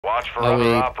Watch for Are other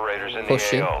we operators in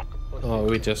pushing? the AO. Or are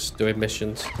we just doing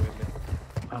missions?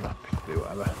 I'm happy to do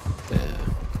whatever.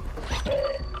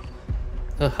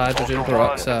 Yeah. Hydrogen Ultra One,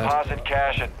 peroxide. deposit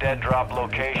cash at dead drop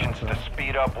locations to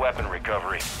speed up weapon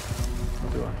recovery.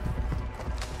 What do I?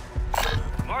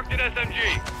 Marked an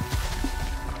SMG.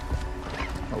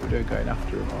 What we doing, going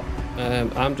after him or?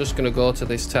 I'm just gonna go to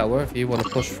this tower if you want to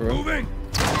push through. Moving.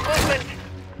 Movement.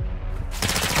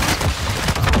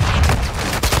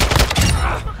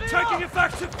 Taking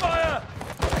effective fire.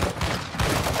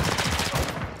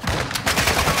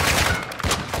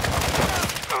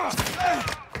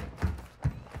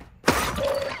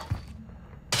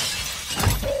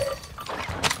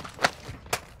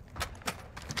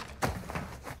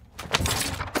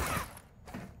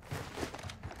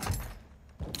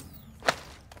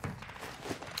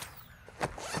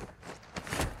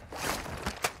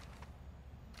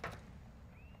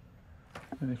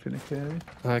 Anything occurring?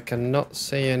 I cannot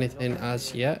see anything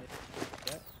as yet.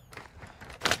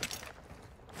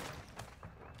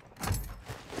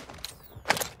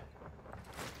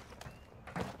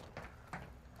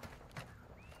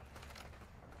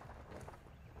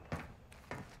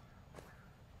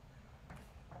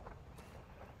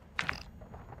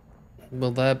 Well,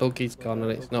 their buggy's gone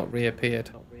and it's not reappeared.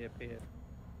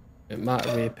 It might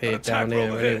have reappeared down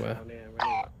here anyway.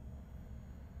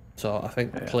 So I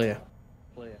think we're clear.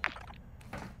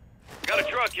 Got a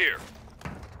truck here.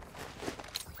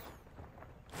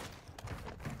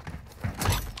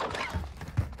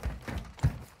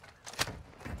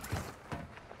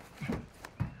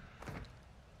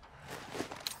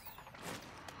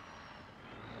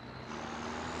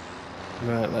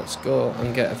 Right, let's go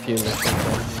and get a few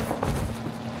missions.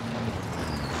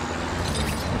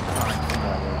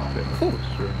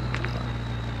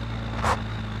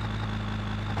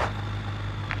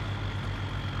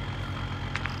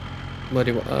 Where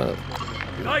do you want?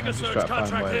 Tiger Just search try to find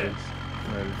contract where here. it is.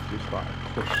 Where it's just like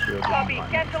push through. Copy,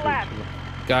 get to lab.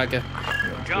 Geiger.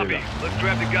 Copy. Let's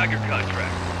grab the Geiger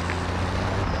contract.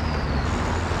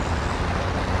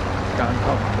 Scan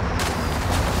copy.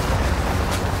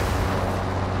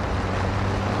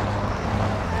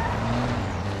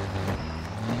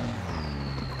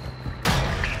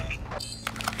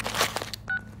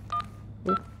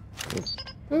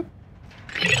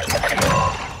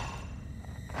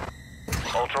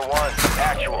 Ultra One,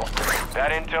 actual.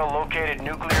 That intel located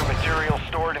nuclear material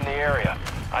stored in the area.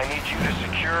 I need you to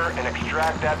secure and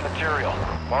extract that material.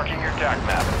 Marking your TAC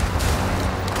map.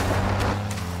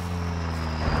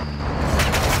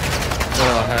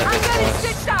 Oh, I heard I'm this getting voice.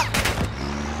 stitched up.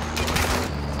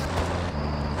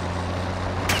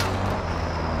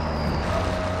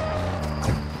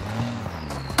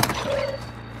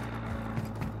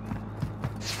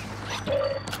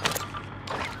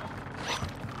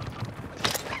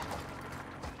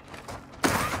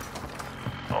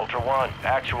 Ultra One,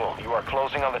 actual. You are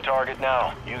closing on the target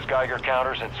now. Use Geiger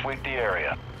counters and sweep the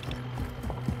area.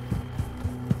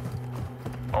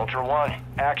 Ultra One,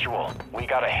 actual. We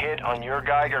got a hit on your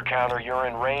Geiger counter. You're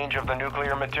in range of the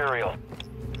nuclear material.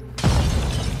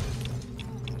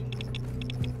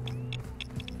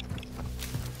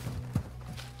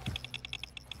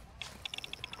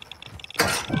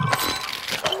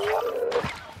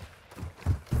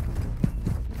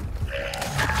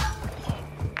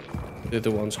 The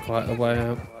other one's quite a way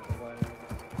out.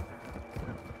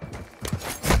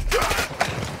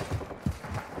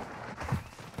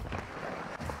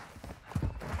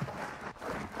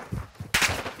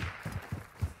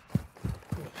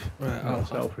 Right, I'll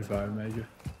self-revive, Major.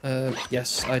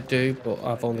 yes, I do, but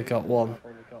I've only got one.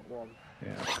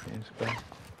 Yeah, in space.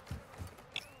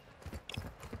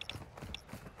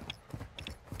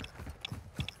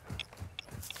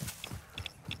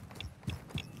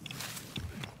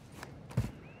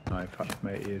 No, in fact,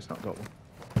 mate, he's not got one.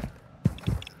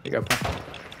 Here you go, pal.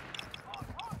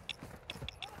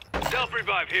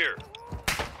 Self-revive here.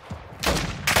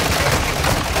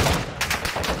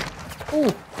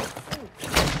 Ooh.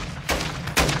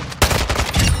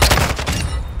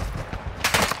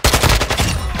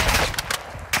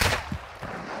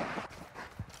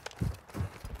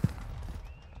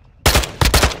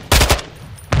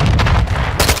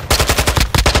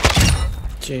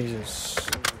 Jesus.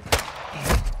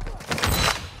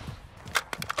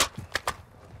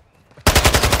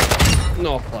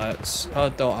 No plates. I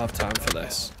don't have time for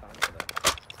this.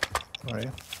 Where are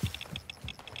you?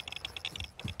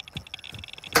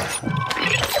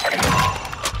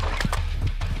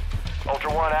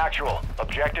 Ultra One, actual.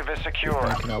 Objective is secure.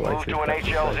 Making our way Move through to an that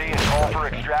HLZ and call for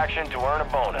extraction to earn a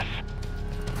bonus.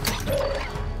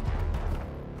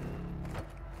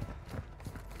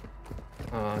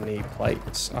 I need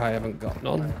plates. I haven't got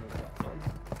none.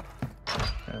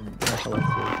 Like I like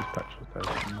the petrol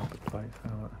station, not the place.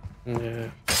 Yeah.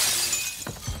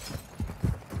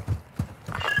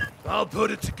 I'll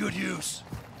put it to good use.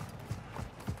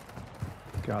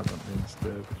 Guards aren't being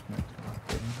disturbed, which makes it like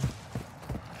it.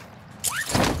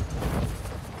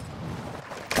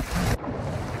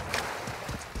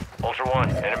 Ultra One,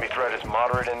 enemy threat is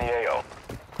moderate in the AO.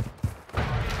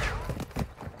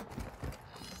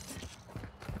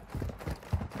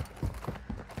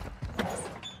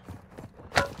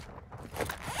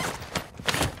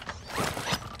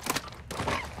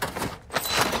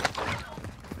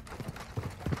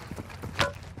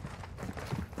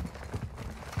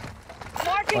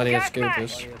 Plenty of gas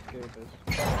mask. scoopers.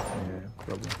 Yeah,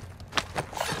 probably.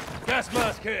 Gas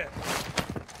mask here.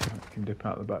 You can dip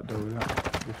out the back door with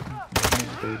that.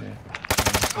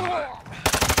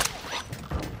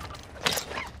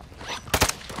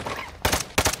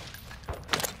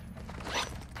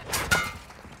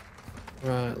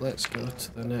 Right, let's go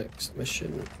to the next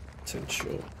mission.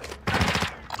 Potential.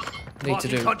 Need to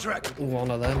Marking do contract.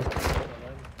 one of them.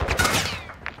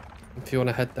 If you want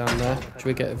to head down there, should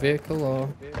we get a vehicle or?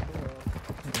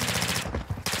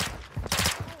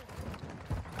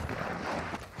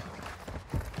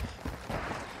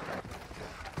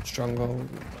 Stronghold.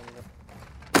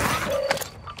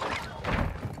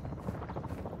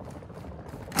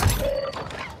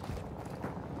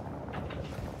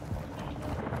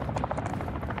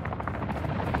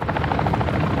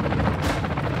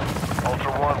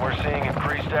 Ultra One, we're seeing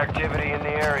increased activity in the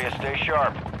area. Stay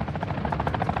sharp.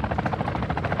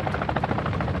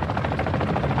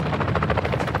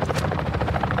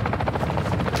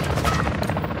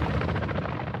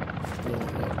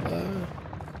 Not there.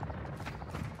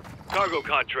 Cargo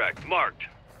contract marked.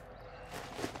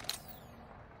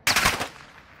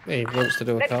 He wants to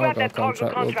do a Let's grab cargo that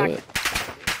cargo contract, we'll do it.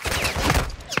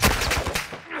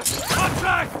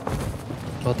 Contract!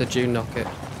 Or did you knock it?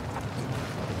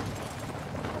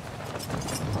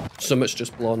 Something's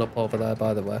just blown up over there,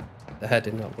 by the way. They're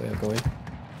heading that way, going.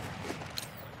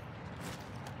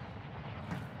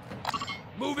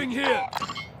 Moving here.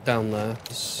 Down there.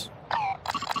 There's...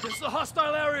 It's the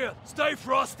hostile area. Stay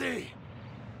frosty.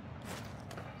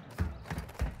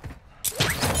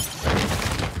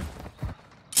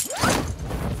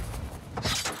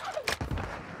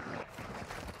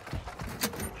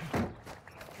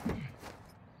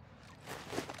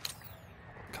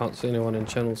 Can't see anyone in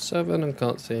Channel 7 and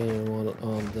can't see anyone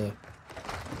on the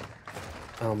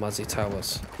Almazra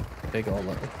towers. Big or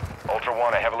little. Ultra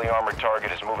One, a heavily armored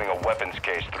target is moving a weapons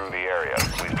case through the area.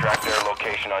 We've tracked their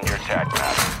location on your TAC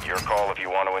map. Your call if you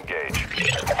want to engage.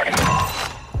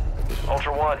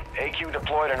 Ultra One, AQ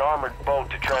deployed an armored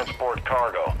boat to transport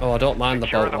cargo. Oh, I don't mind the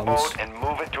Secure boat the ones. boat and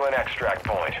move it to an extract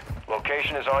point.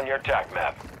 Location is on your TAC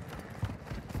map.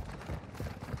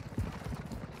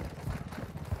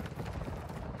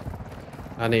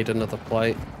 I need another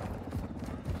plate.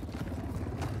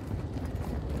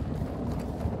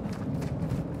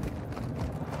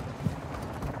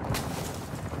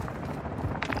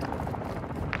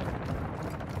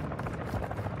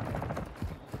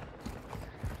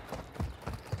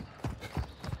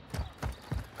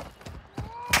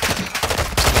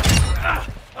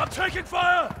 I'm taking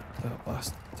fire. That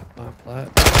bastard took my plate.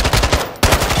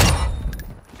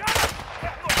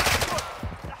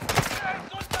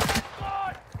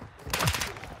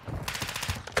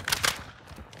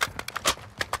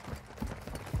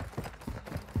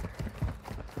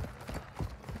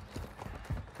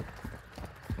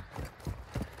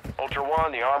 Ultra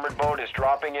One, the armored boat is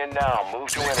dropping in now. Move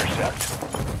to intercept.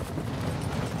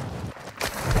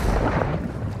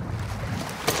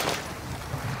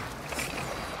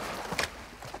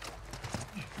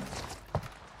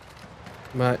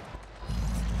 Right.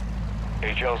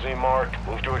 HLZ marked.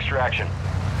 Move to extraction.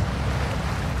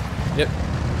 Yep.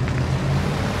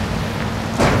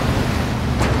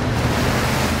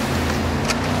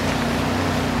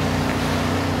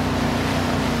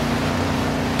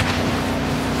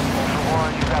 Ultra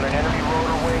One, you've got an enemy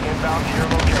rotor wing inbound to your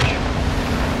location.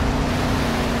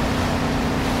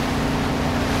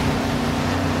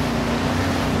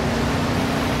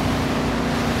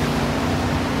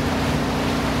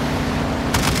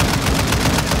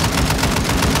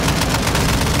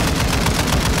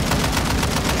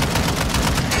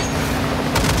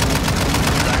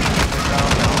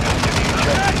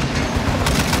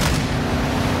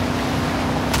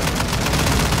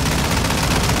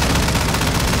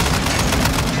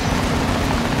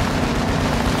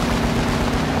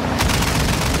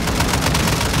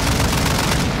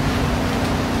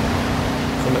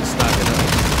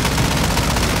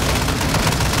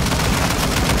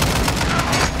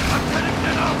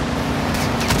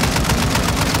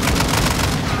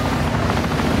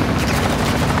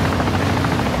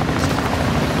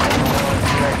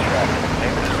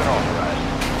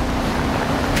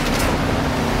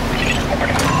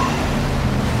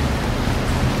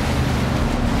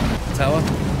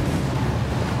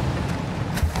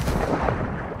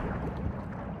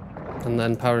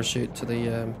 then parachute to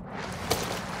the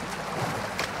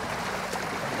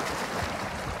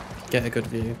get a good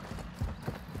view.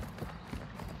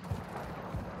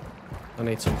 I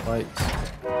need some plates.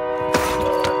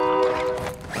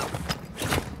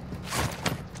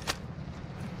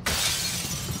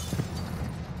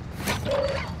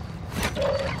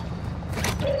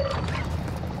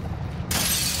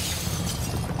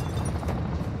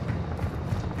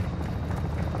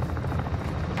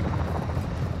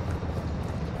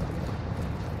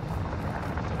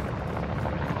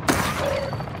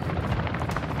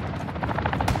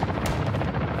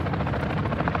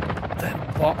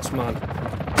 Box, man.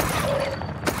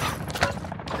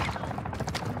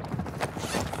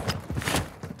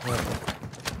 Right.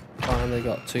 Finally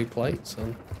got 2 plates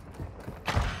on.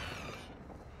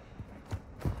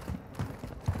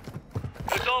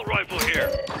 Assault rifle here.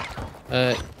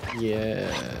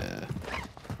 Yeah.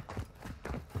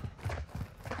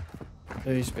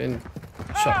 Who's been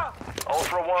shot?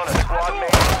 Ultra One, a squad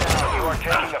mate is down. You are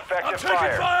taking effective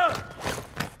fire.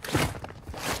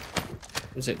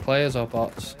 Is it players or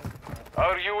bots?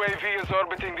 Our UAV is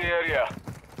orbiting the area.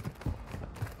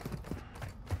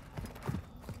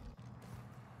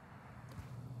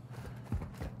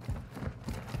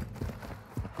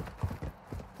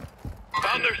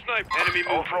 Found their snipe. Enemy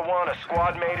movement. Ultra One, a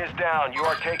squad mate is down. You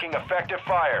are taking effective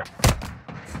fire.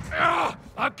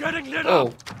 I'm getting lit up.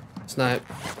 Oh, snipe.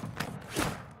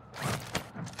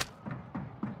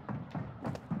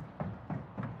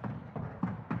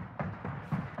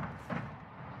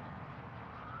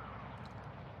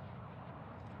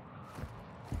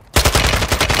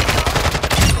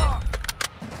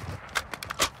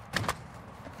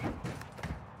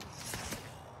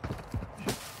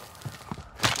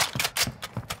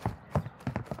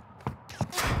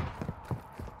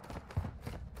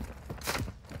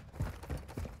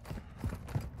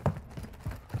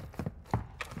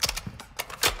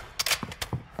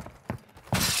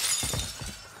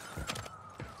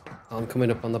 I'm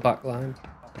coming up on the back line.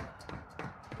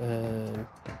 Get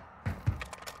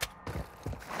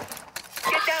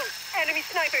down. Enemy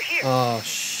sniper here. Oh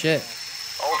shit.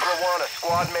 Ultra One, a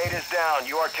squad mate is down.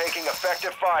 You are taking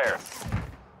effective fire.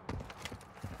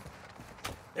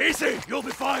 Easy, you'll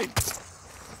be fine.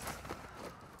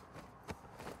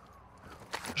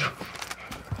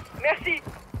 Merci.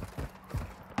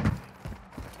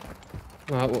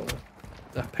 Right, well,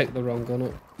 I picked the wrong gun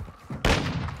up.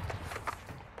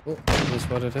 Oh, that is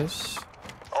what it is.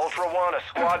 Ultra One, a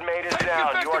squad mate is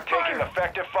down. You are taking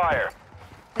effective fire.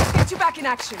 Let's get you back in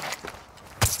action.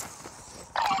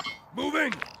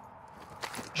 Moving.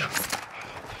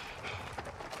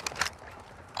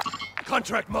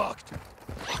 Contract marked.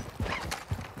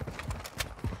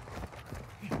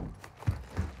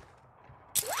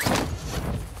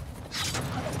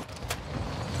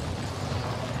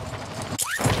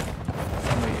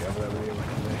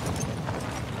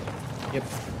 Yep.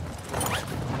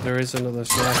 There is another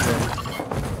sniper.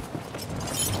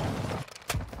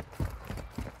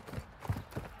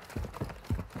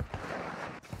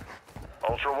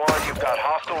 Ultra One, you've got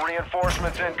hostile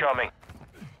reinforcements incoming.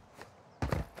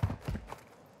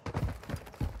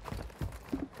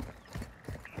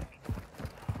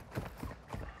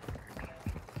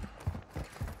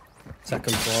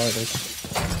 Second floor it is.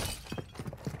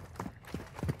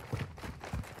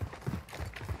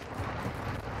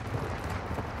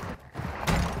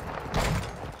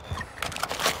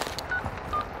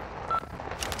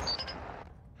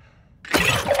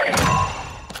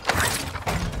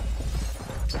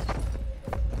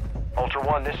 Ultra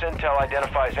One, this intel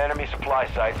identifies enemy supply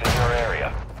sites in your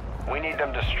area. We need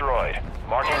them destroyed.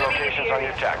 Marking locations on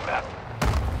your TAC map.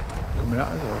 Coming at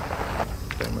us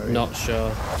or? Don't worry. Not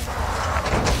sure.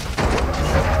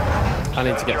 I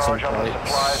need to get some Charge on the plates.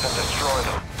 supplies and destroy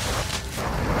them.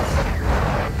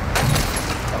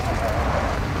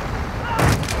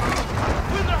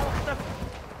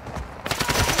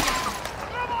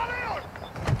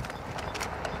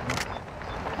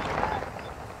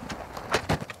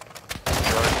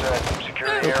 You're set.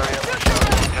 Secure the area.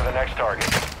 To the next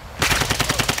target.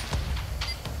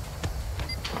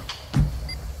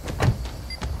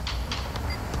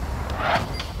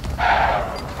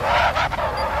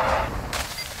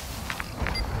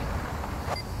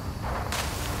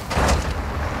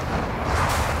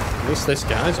 At least this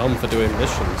guy's on for doing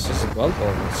missions. This is well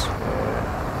bonus.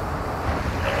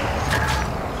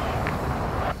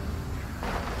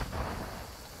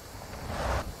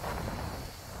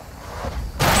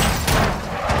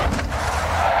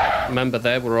 Remember,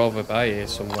 they were over by here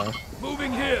somewhere.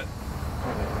 Moving here.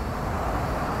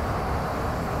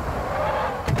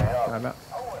 I'm out.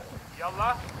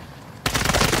 Yalla.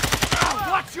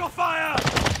 Watch your fire!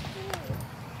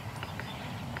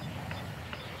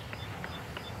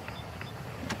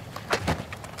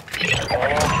 All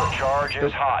Ultra, charge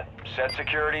is hot. Set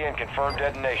security and confirm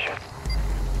detonation.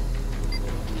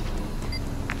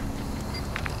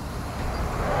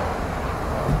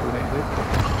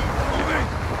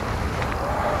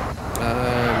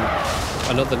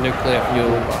 Another nuclear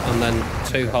fuel and then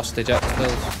 2 hostage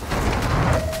exfils.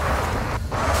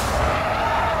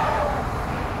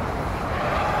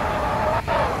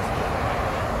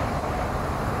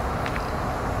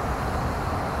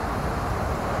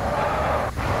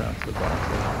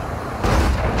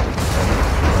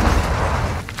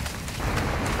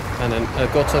 And then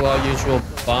go to our usual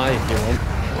buy if you want.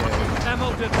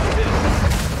 Ammo depot here.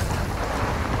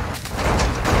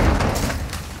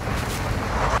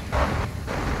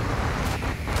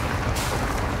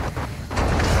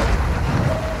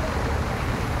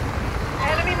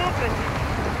 Enemy movement.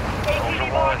 Ultra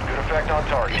ATV One, marked. good effect on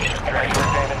target. Transfer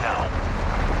payment now.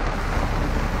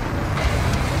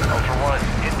 Ultra One,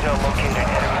 intel located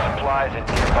enemy supplies and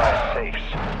nearby safes.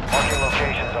 Mark your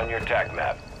locations on your TAC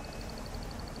map.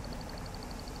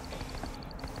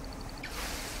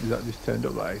 Is that just turned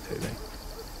up that ATV?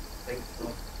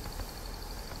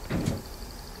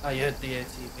 I heard the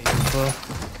ATV before.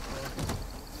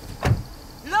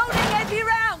 Loading heavy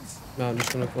rounds! No, I'm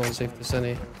just gonna go and see if there's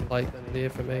any light here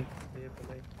for me.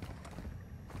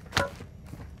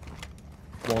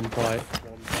 One light.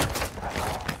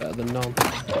 Better than none.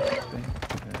 Taking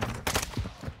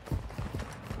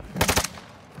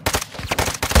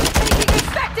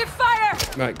effective fire!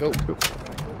 Right, go.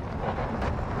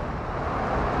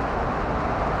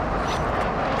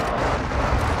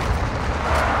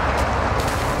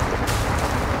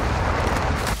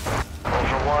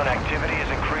 Ultra One, activity is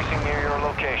increasing near your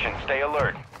location. Stay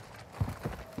alert.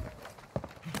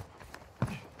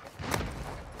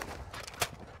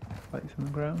 Lights on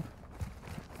the ground.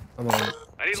 I'm on.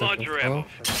 I need second launcher floor. ammo.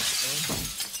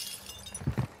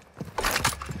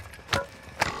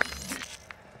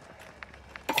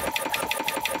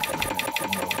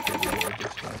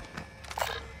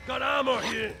 Got ammo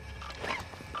here.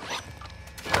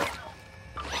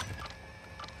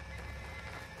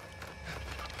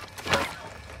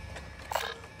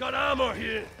 Got ammo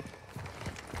here.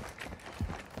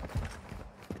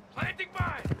 Planting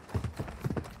mine.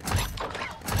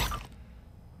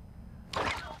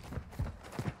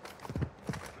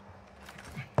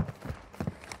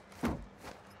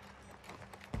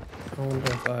 I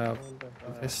wonder if I have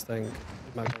this thing.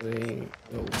 Magazine.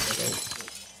 Oh, I don't.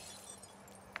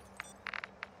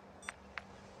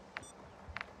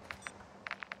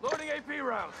 Loading AP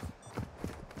rounds.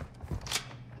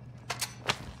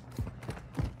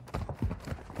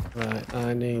 Right,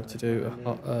 I need to do a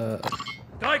hot,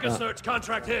 Geiger search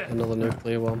contract here. another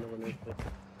nuclear one.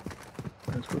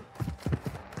 That's good.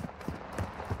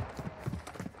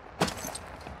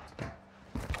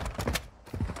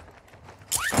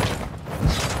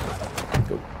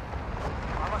 Go.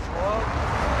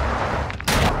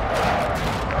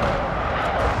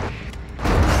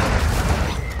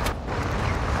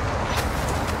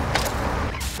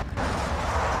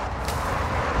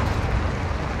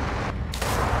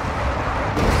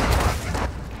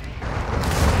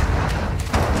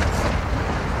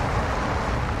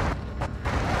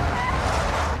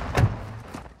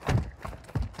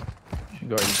 You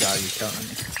got your guy, you can't,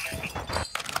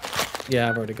 haven't Yeah,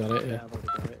 I've already got it, yeah. you?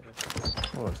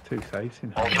 Oh, it's 2 safes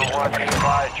in Ultra One, be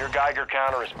advised your Geiger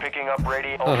counter is picking up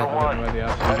radio. Ultra Oh. One, Where they are.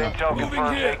 that intel Moving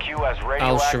confirms here. AQ as Al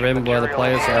radioactive Sharim, where the material in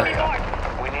players are.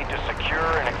 area. We need to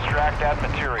secure and extract that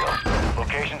material.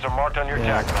 Locations are marked on your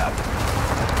Yeah. TAC map.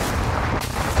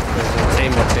 There's a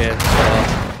team up here, so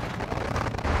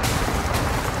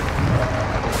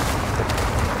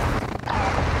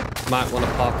might want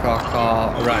to park our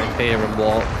car right here and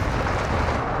walk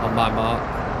on my mark.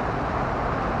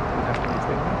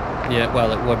 Yeah, well,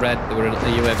 we're red, we're in the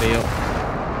UAV up.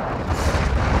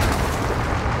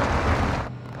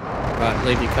 Right,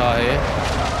 leave your car here.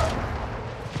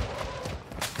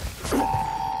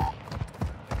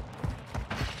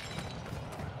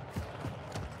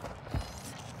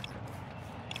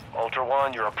 Ultra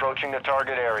One, you're approaching the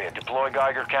target area. Deploy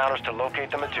Geiger counters to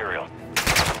locate the material.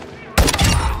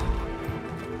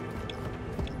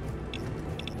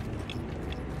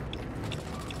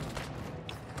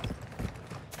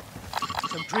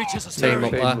 Some creatures are Team stirring.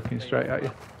 up Team there. looking straight at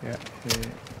you. Yeah.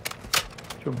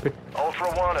 Jumping. Ultra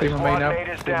One, a Team on me squad now. mate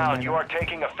is Team on down. me You now. are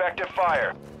taking effective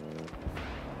fire.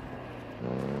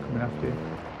 Coming after you.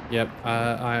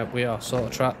 Yep, we are sort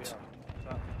of trapped.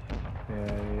 Yeah.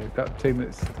 That team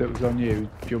that was on you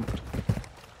jumped.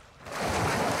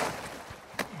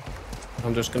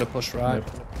 I'm just gonna push right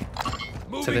to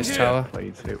Moving this here. tower. Play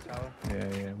you two. Yeah,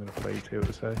 I'm gonna play you two what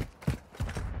to say.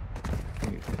 I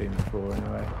think it's team 4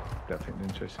 anyway. Don't think they're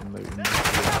interested in looting.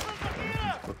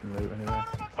 Fucking loot anyway.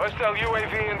 Hostile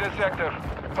UAV in this sector.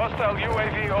 Hostile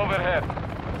UAV overhead.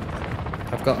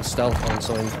 I've got a stealth on,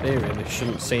 so in theory they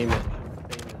shouldn't see me.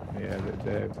 Yeah,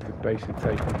 they're basically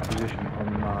taking position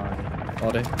on my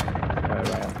Body. where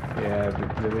I am. Yeah,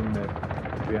 they're in the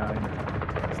behind.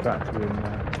 Start to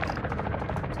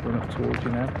run up towards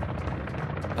you now.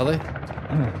 Are they?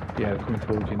 Yeah, they're coming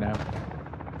towards you now.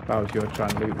 If I was you, I'd try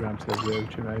and loot around to the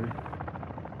wheelchair maybe.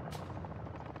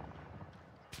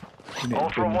 You need to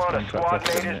Ultra bring this 1, a contract squad off,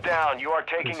 mate don't is you? down. You are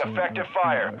taking Because effective you're not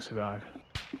fire. gonna survive.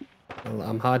 Well,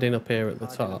 I'm hiding up here at the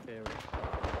top.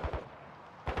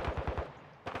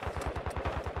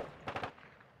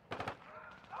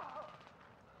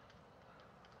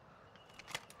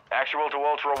 Actual to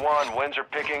Ultra 1, winds are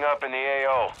picking up in the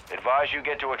AO. Advise you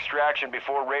get to extraction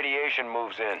before radiation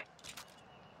moves in.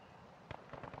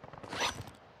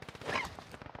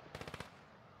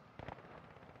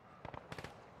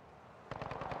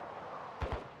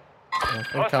 I think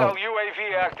Hostile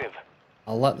UAV active.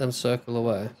 I'll let them circle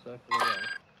away. I don't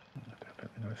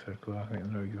think they know a circle. I think they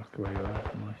know exactly where you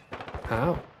are.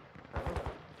 How?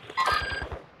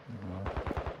 Well,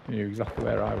 you knew exactly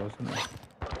where I was, didn't you?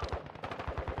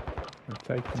 I've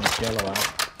taken the yellow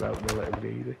out, felt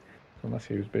relatively easy. Unless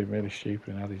he was being really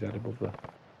stupid and had his head above the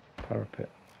parapet.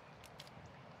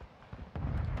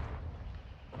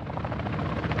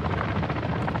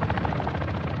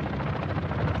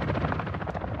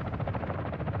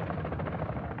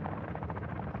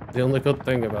 The only good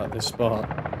thing about this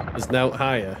spot is now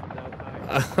higher.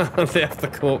 They have to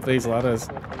come up these ladders.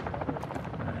 Well,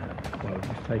 I've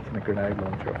just taken a grenade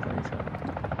launcher off me, so,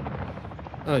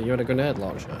 Oh, you had a grenade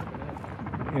launcher?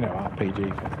 you know, RPG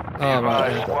thing. Oh, right.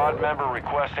 Advise Yeah. squad member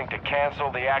requesting to cancel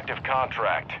the active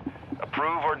contract.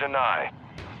 Approve or deny.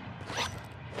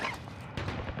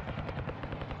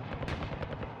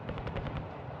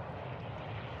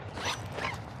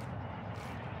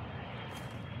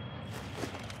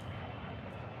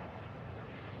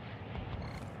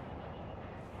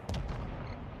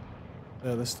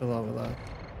 Yeah, they're still over there.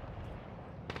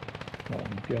 Not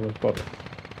on yellow's body.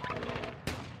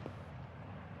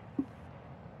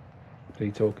 Are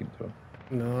you talking to him?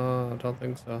 No, I don't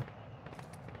think so.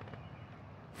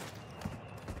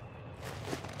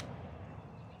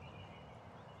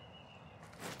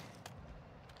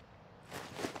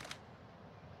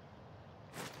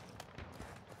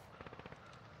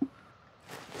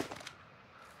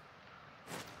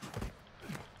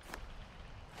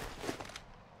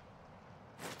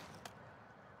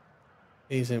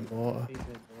 He's in water.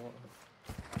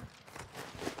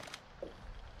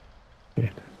 Yeah.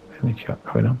 Any chat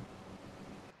going on?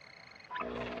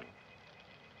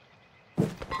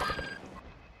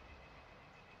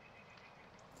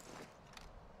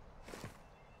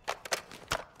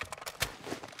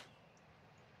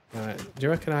 Right. Do you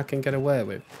reckon I can get away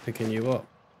with picking you up?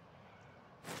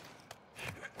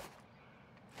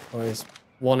 Or is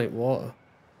one in water?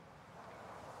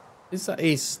 Is that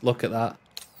east? Look at that.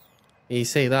 You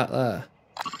see that there?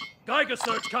 Geiger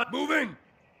search cut moving.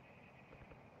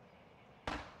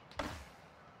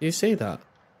 You see that?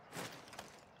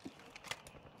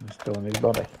 He's still in his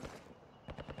body.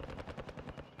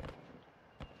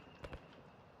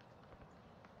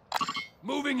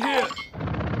 Moving here.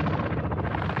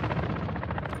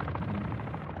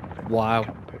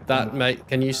 Wow. That, mate,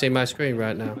 can you see my screen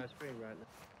right now?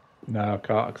 No, I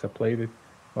can't because I played it.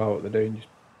 Wow, what they're doing just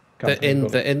They're can't see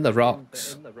his body. in the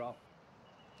rocks.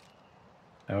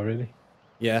 Oh, really?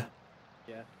 Yeah.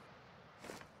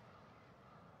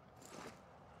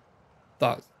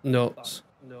 That's nuts.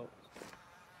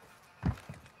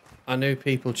 I knew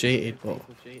people cheated, but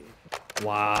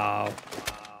wow.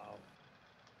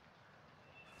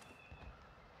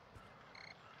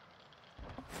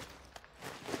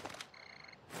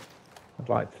 I'd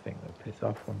like to think they'll piss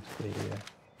off once the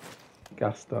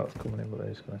gas starts coming in, but they're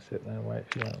just going to sit there and wait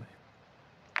for you, aren't they?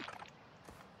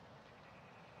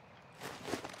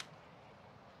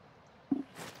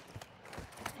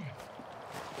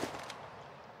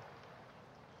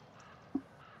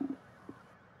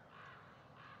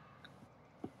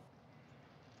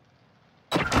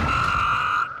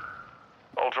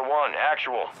 Ultra 1,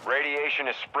 actual. Radiation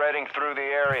is spreading through the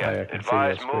area. Hey, I can see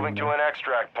Advise your moving screen to there. an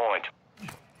extract point.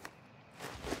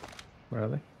 Where are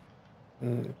they?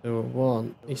 There were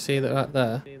one. You see that right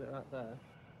there?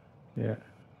 Yeah.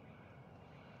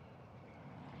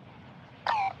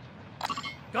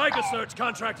 Geiger search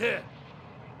contract here.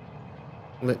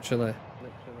 Literally.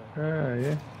 Oh,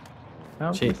 yeah.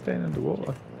 How's he staying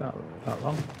underwater that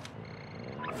long?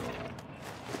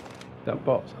 That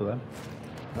bots or them?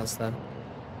 That's them.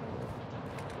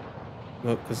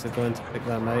 Look, because they're going to pick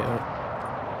their mate up.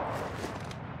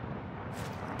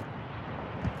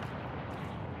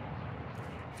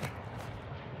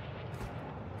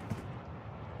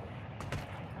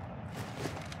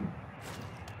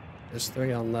 There's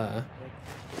 3 on there.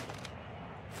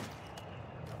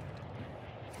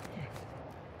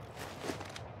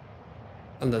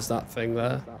 And there's that thing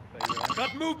there.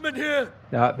 Got movement here!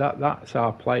 That's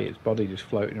our player. His body just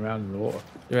floating around in the water.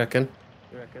 You reckon?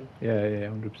 Yeah,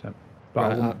 100%. But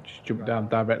Right, I wouldn't just jump down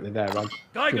directly there. I'd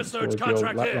Geiger jump search towards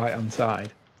your contract here. right hand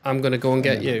side. I'm gonna go and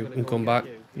get you and come back.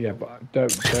 Yeah, but don't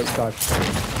dive straight.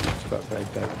 That's very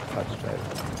don't dive straight.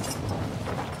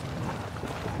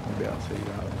 Maybe I'll see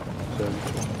that.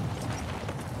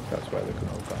 That's where they're going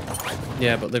to go.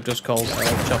 Yeah, but they've just called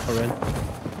Chopper in.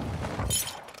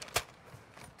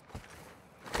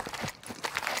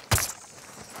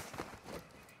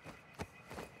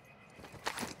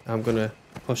 I'm gonna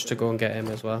push to go and get him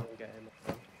as well.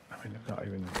 I mean, I've not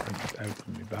even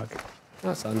opened my bag.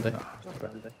 That's handy. No, that's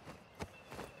better.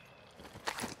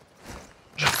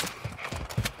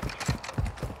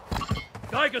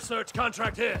 Geiger search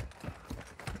contract here.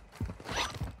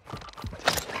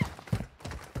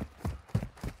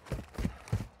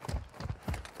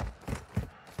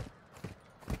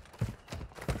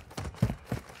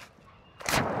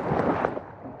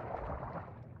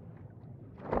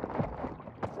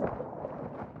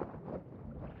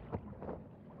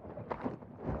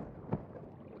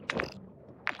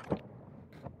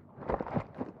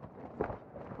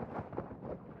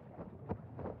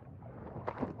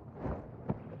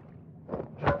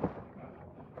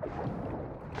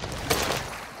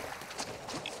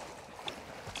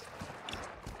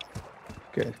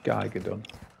 Get this Geiger done.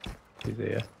 He's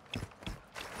here.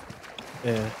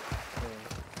 Yeah.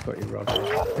 Got your rod.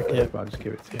 Pick it up, I'll just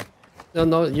give it to you.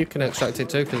 No, you can extract it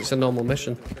too because it's a normal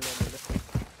mission.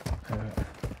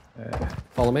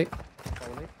 Follow me.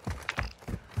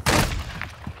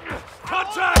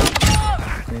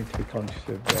 Contact! You need to be conscious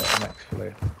of an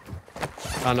exfoliator.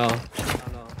 I know.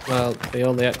 Well, the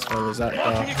only expo is that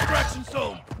Marking door. extraction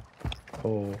zone.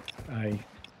 Or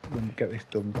get this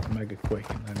done mega quick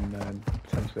and then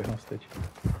potentially hostage.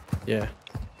 Yeah.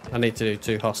 I need to do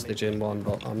 2 hostage in one,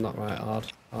 but I'm not right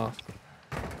hard. No,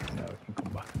 we can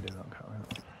come back and do that, can't we?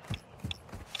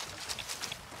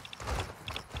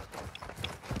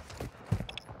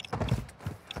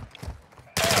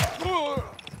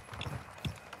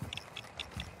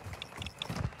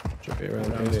 Should be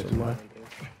around here somewhere.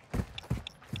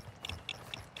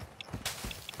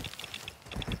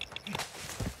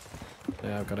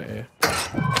 Yeah, I've got it here.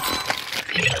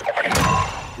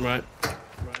 Right.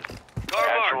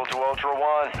 Actual to Ultra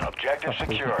One. Objective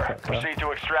secure. Proceed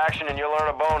to extraction and you'll earn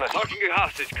a bonus. Marking a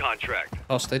hostage contract.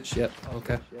 Hostage, yep,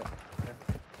 okay.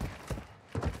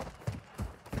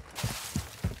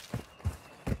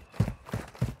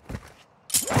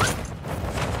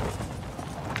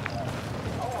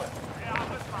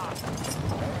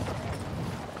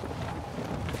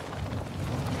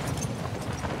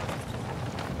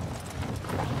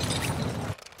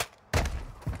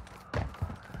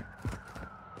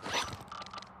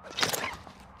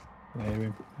 Yeah,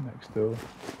 we're next door.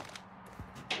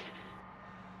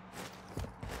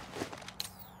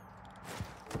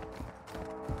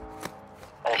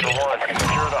 Ultra One.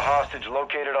 Secure the hostage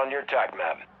located on your TAC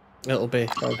map. It'll be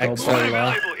Gold excellent.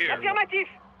 Affirmative.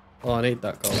 Oh, I need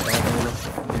that gold.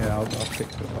 Yeah, I'll pick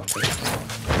it up.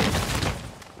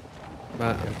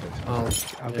 Right,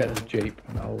 I'll get the Jeep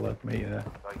and I'll meet you there.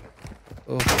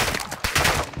 Oh.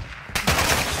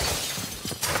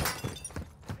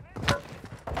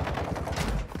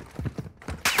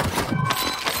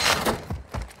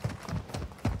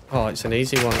 Oh, it's an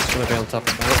easy one. It's going to be on top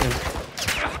of the mountain.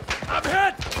 I'm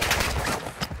hit!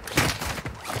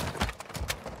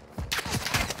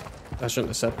 I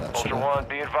shouldn't have said that, should Ultra I? One,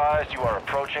 be advised you are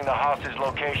approaching the hostage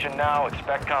location now.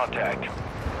 Expect contact.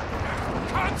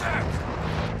 Contact!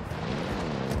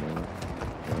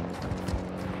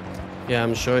 Yeah,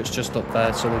 I'm sure it's just up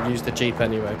there, so we'll use the Jeep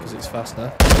anyway because it's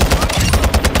faster.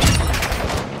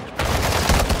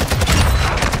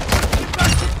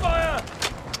 Effective fire!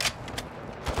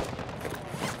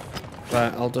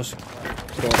 Right, I'll just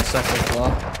go on the second floor.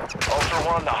 Ultra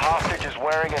One, the hostage is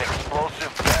wearing an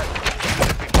explosive vest.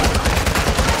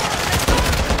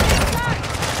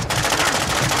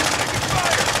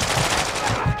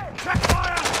 Check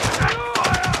fire! Check fire!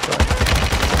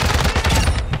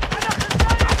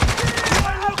 I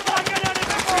look like an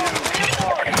enemy!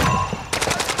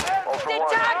 Ultra One,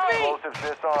 They tagged me! explosive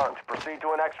Proceed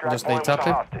to an extract Just point need with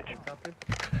the tapping. hostage.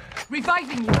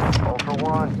 Reviving you. Ultra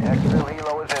One, exfil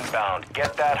helo is inbound.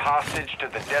 Get that hostage to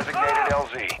the designated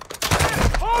LZ.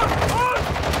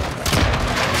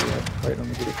 Wait on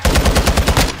the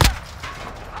group.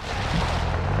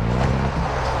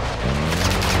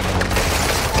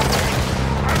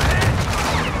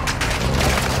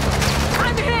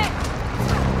 I'm hit.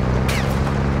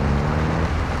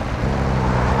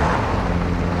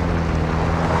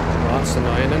 Well, that's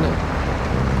annoying, isn't it?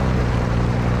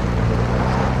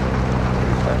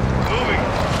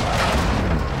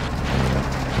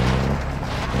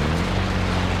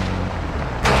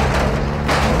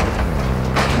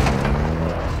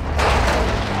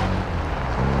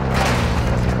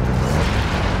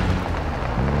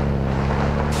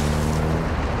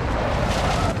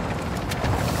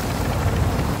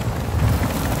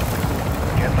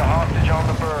 Get the hostage on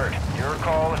the bird. Your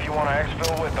call if you want to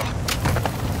exfil with them.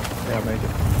 Yeah, I made it.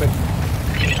 Quick.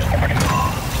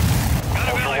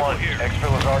 Ultra One,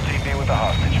 exfil is RTB with the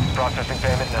hostage. Processing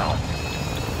payment now.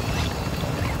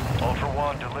 Ultra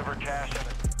One, deliver cash at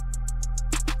a